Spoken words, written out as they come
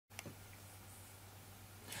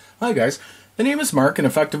Hi guys, the name is Mark, and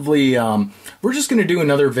effectively we're just going to do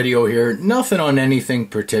another video here. Nothing on anything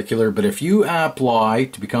particular, but if you apply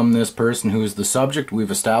to become this person who is the subject,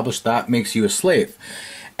 we've established that makes you a slave.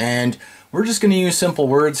 And we're just going to use simple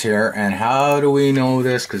words here. And how do we know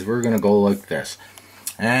this? Because we're going to go like this.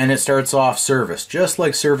 And it starts off service, just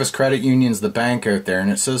like Service Credit Union's the bank out there,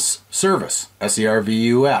 and it says service,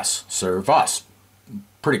 S-E-R-V-U-S, servus.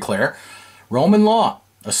 Pretty clear. Roman law,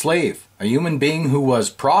 a slave, a human being who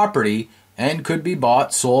was property and could be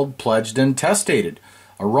bought, sold, pledged, and testated.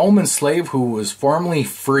 A Roman slave who was formerly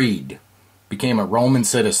freed became a Roman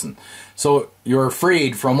citizen. So you're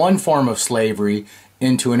freed from one form of slavery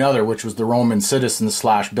into another, which was the Roman citizen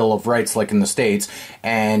 / Bill of Rights, like in the States.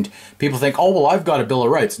 And people think, oh, well, I've got a Bill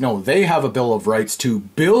of Rights. No, they have a Bill of Rights to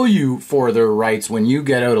bill you for their rights when you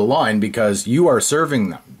get out of line because you are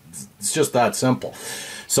serving them. It's just that simple.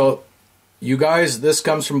 So you guys, this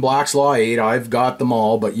comes from Black's Law 8. I've got them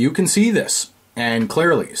all, but you can see this. And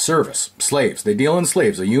clearly, service, slaves. They deal in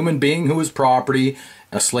slaves. A human being who is property,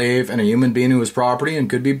 a slave, and a human being who is property and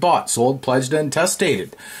could be bought, sold, pledged, and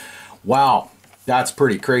testated. Wow, that's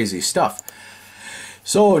pretty crazy stuff.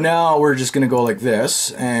 So now we're just going to go like this,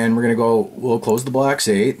 and we're going to go, we'll close the Black's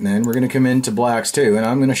 8, and then we're going to come into Black's 2, and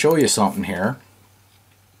I'm going to show you something here.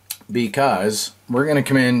 Because we're going to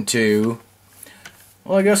come into...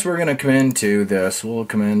 well, I guess we're going to come into this. We'll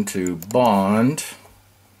come into bond,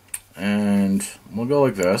 and we'll go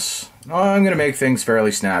like this. I'm going to make things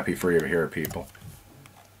fairly snappy for you here, people.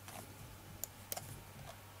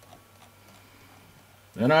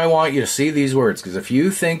 Then I want you to see these words, because if you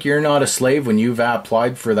think you're not a slave when you've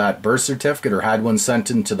applied for that birth certificate or had one sent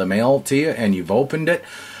into the mail to you and you've opened it,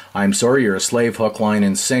 I'm sorry, you're a slave, hook, line,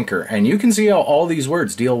 and sinker. And you can see how all these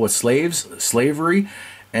words deal with slaves, slavery,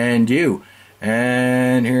 and you.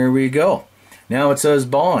 And here we go. Now it says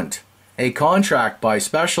bond, a contract by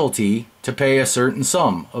specialty to pay a certain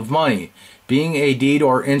sum of money, being a deed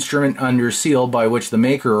or instrument under seal by which the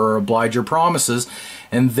maker or obliger promises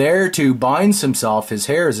and thereto binds himself, his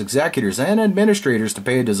heirs, executors, and administrators to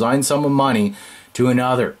pay a designed sum of money to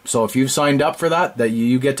another. So if you've signed up for that,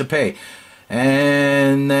 you get to pay.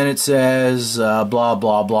 And then it says blah,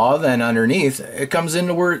 blah, blah. Then underneath, it comes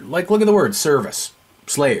into word, like look at the word service,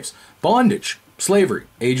 slaves. Bondage, slavery,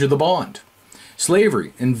 age of the bond.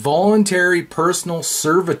 Slavery, involuntary personal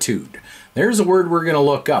servitude. There's a word we're going to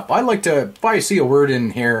look up. I like to, if I see a word in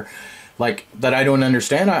here like that I don't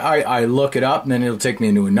understand, I look it up, and then it'll take me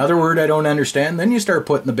into another word I don't understand. Then you start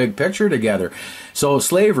putting the big picture together. So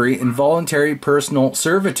slavery, involuntary personal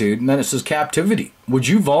servitude, and then it says captivity. Would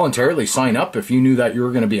you voluntarily sign up if you knew that you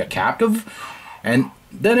were going to be a captive? And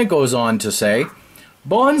then it goes on to say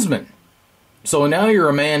bondsman. So now you're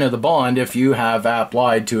a man of the bond if you have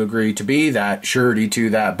applied to agree to be that surety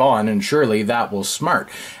to that bond, and surely that will smart.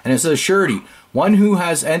 And it says surety, one who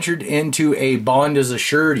has entered into a bond as a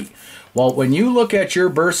surety. Well, when you look at your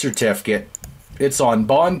birth certificate, it's on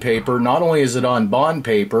bond paper. Not only is it on bond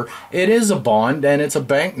paper, it is a bond, and it's a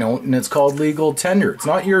banknote, and it's called legal tender. It's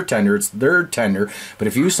not your tender, it's their tender. But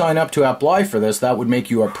if you sign up to apply for this, that would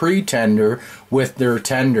make you a pretender with their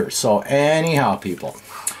tender. So anyhow, people.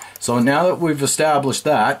 So now that we've established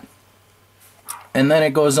that, and then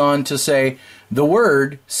it goes on to say, the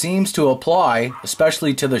word seems to apply,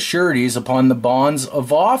 especially to the sureties upon the bonds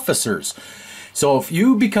of officers. So if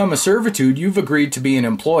you become a servitude, you've agreed to be an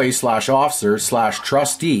employee / officer /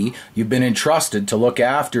 trustee. You've been entrusted to look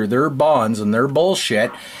after their bonds and their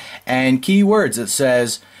bullshit. And key words, it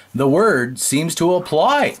says, the word seems to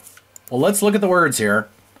apply. Well, let's look at the words here.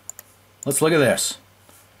 Let's look at this.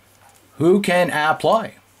 Who can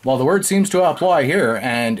apply? Well, the word seems to apply here,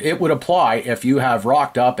 and it would apply if you have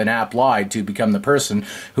rocked up and applied to become the person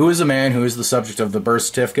who is a man who is the subject of the birth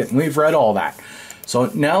certificate, and we've read all that. So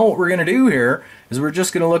now what we're going to do here is we're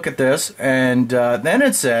just going to look at this, and then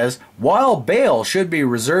it says, while bail should be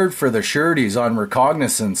reserved for the sureties on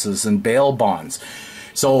recognizances and bail bonds.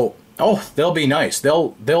 So, oh, they'll be nice.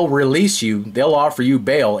 They'll release you. They'll offer you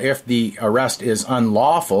bail if the arrest is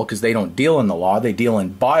unlawful, because they don't deal in the law. They deal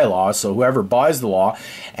in bylaws, so whoever buys the law.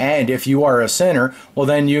 And if you are a sinner, well,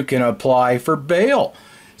 then you can apply for bail.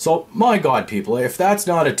 So, my God, people, if that's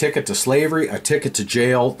not a ticket to slavery, a ticket to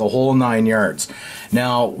jail, the whole 9 yards.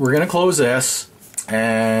 Now, we're going to close this,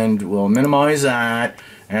 and we'll minimize that.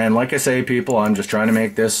 And like I say, people, I'm just trying to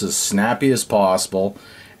make this as snappy as possible.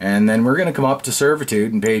 And then we're going to come up to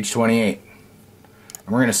servitude in page 28. And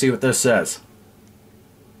we're going to see what this says.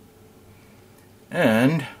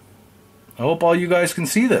 And I hope all you guys can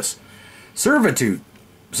see this. Servitude.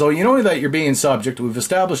 So you know that you're being subject. We've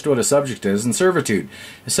established what a subject is in servitude.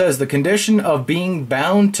 It says the condition of being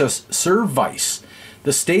bound to service.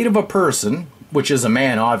 the state of a person, which is a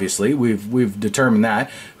man, obviously, we've determined that,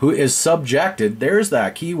 who is subjected, there's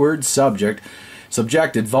that key word, subject,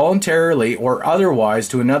 subjected voluntarily or otherwise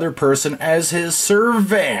to another person as his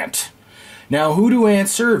servant. Now, who do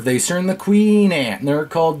ants serve? They serve the queen ant, and they're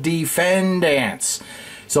called defendants.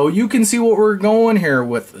 So you can see what we're going here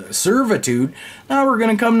with servitude. Now we're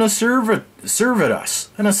going to come to servitus,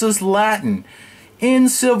 and it says Latin. In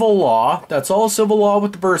civil law, that's all civil law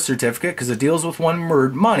with the birth certificate because it deals with one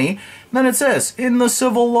word, money. And then it says, in the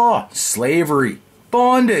civil law, slavery,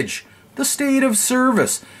 bondage, the state of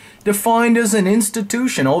service, defined as an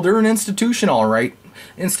institution. Oh, they're an institution, all right.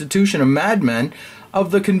 Institution of madmen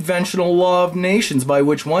of the conventional law of nations by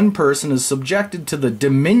which one person is subjected to the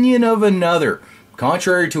dominion of another,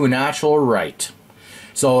 contrary to a natural right.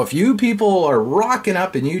 So if you people are rocking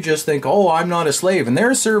up and you just think, oh, I'm not a slave, and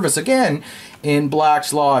there's service again in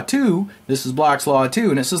Black's Law 2, this is Black's Law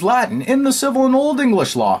 2, and it says Latin, in the Civil and Old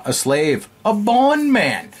English law, a slave, a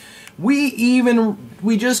bondman.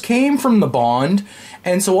 We just came from the bond,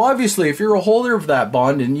 and so obviously if you're a holder of that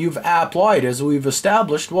bond and you've applied, as we've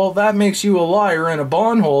established, well, that makes you a liar and a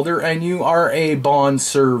bondholder, and you are a bond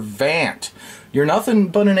servant. You're nothing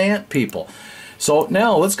but an ant, people. So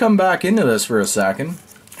now let's come back into this for a second,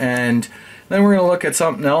 and then we're going to look at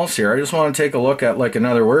something else here. I just want to take a look at like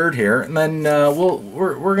another word here, and then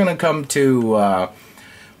we're going to come to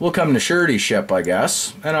we'll come to suretyship, I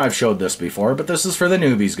guess. And I've showed this before, but this is for the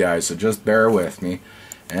newbies, guys, so just bear with me.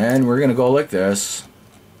 And we're going to go like this.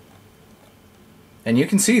 And you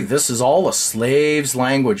can see this is all a slave's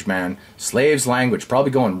language, man. Slave's language,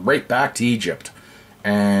 probably going right back to Egypt.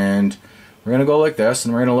 And we're going to go like this,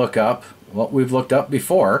 and we're going to look up what we've looked up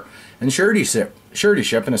before, and suretyship,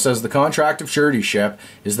 and it says the contract of suretyship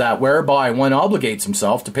is that whereby one obligates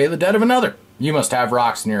himself to pay the debt of another. You must have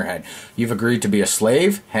rocks in your head. You've agreed to be a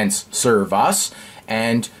slave, hence serve us,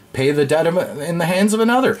 and pay the debt in the hands of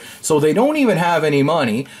another. So they don't even have any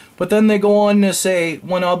money, but then they go on to say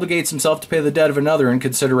one obligates himself to pay the debt of another in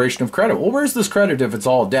consideration of credit. Well, where's this credit if it's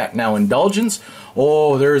all debt? Now, indulgence?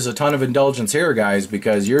 Oh, there's a ton of indulgence here, guys,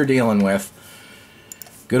 because you're dealing with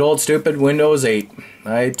good old stupid Windows 8.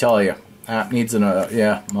 I tell you, app needs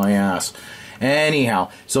yeah, my ass. Anyhow,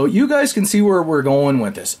 so you guys can see where we're going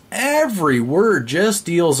with this. Every word just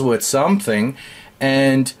deals with something,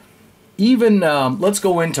 and even let's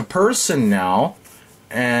go into person now,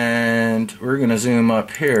 and we're going to zoom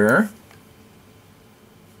up here,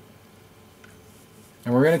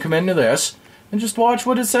 and we're going to come into this and just watch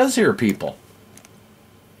what it says here, people.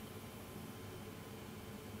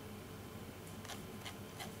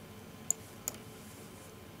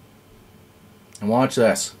 And watch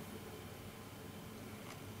this.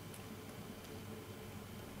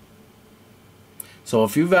 So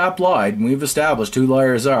if you've applied, and we've established who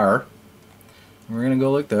liars are, we're going to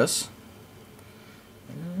go like this.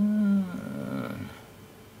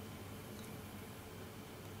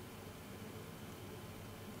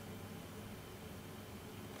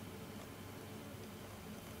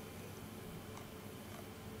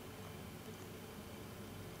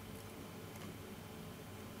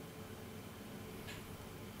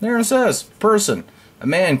 There it says, person, a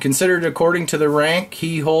man considered according to the rank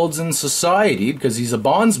he holds in society, because he's a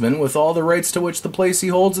bondsman with all the rights to which the place he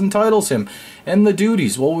holds entitles him, and the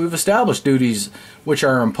duties. Well, we've established duties which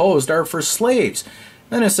are imposed are for slaves.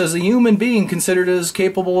 Then it says a human being considered as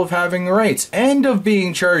capable of having rights and of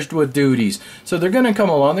being charged with duties. So they're going to come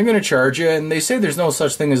along, they're going to charge you, and they say there's no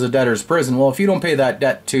such thing as a debtor's prison. Well, if you don't pay that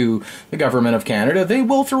debt to the government of Canada, they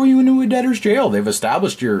will throw you into a debtor's jail. They've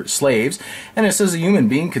established your slaves, and it says a human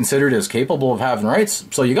being considered as capable of having rights.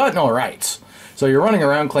 So you got no rights. So you're running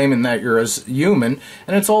around claiming that you're as human,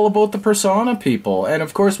 and it's all about the persona, people. And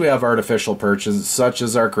of course we have artificial persons, such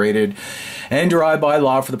as are created and derived by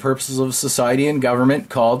law for the purposes of society and government,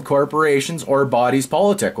 called corporations or bodies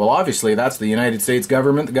politic. Well, obviously that's the United States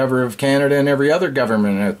government, the government of Canada, and every other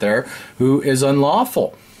government out there who is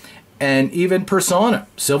unlawful. And even persona,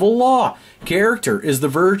 civil law. Character is the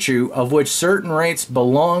virtue of which certain rights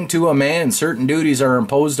belong to a man, certain duties are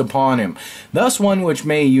imposed upon him. Thus one which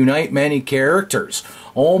may unite many characters.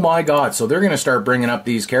 Oh my God, so they're going to start bringing up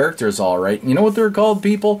these characters, all right. You know what they're called,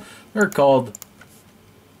 people? They're called,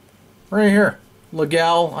 right here,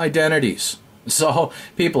 legal identities. So,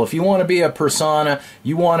 people, if you want to be a persona,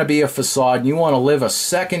 you want to be a facade, and you want to live a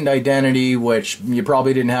second identity, which you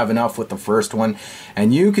probably didn't have enough with the first one,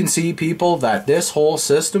 and you can see, people, that this whole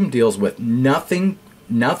system deals with nothing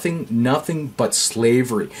Nothing but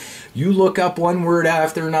slavery. You look up one word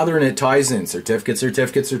after another and it ties in. Certificate,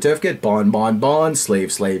 certificate, certificate, bond, bond, bond,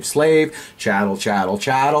 slave, slave, slave, chattel, chattel,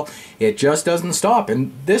 chattel. It just doesn't stop.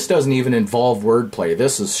 And this doesn't even involve wordplay.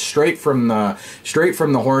 This is straight from the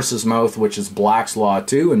horse's mouth, which is Black's Law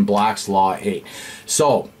 2 and Black's Law 8.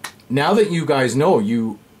 So, now that you guys know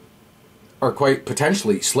you are quite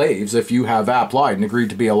potentially slaves if you have applied and agreed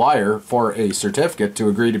to be a liar for a certificate to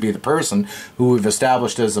agree to be the person who we've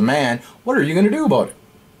established as a man, what are you going to do about it?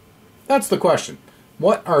 That's the question.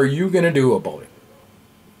 What are you going to do about it?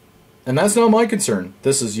 And that's not my concern.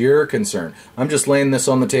 This is your concern. I'm just laying this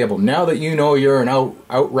on the table. Now that you know you're an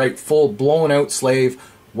outright full blown out slave,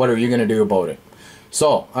 what are you going to do about it?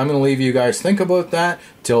 So, I'm going to leave you guys think about that.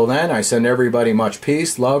 Till then, I send everybody much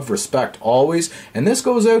peace, love, respect always. And this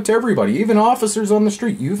goes out to everybody, even officers on the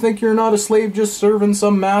street. You think you're not a slave just serving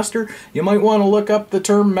some master? You might want to look up the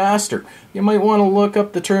term master. You might want to look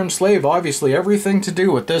up the term slave. Obviously, everything to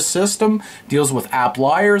do with this system deals with app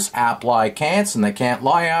liars, app lie can'ts, and they can't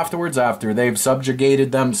lie afterwards after they've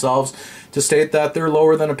subjugated themselves to state that they're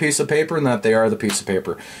lower than a piece of paper and that they are the piece of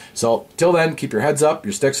paper. So, till then, keep your heads up,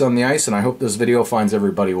 your sticks on the ice, and I hope this video finds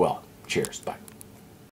everybody well. Cheers. Bye.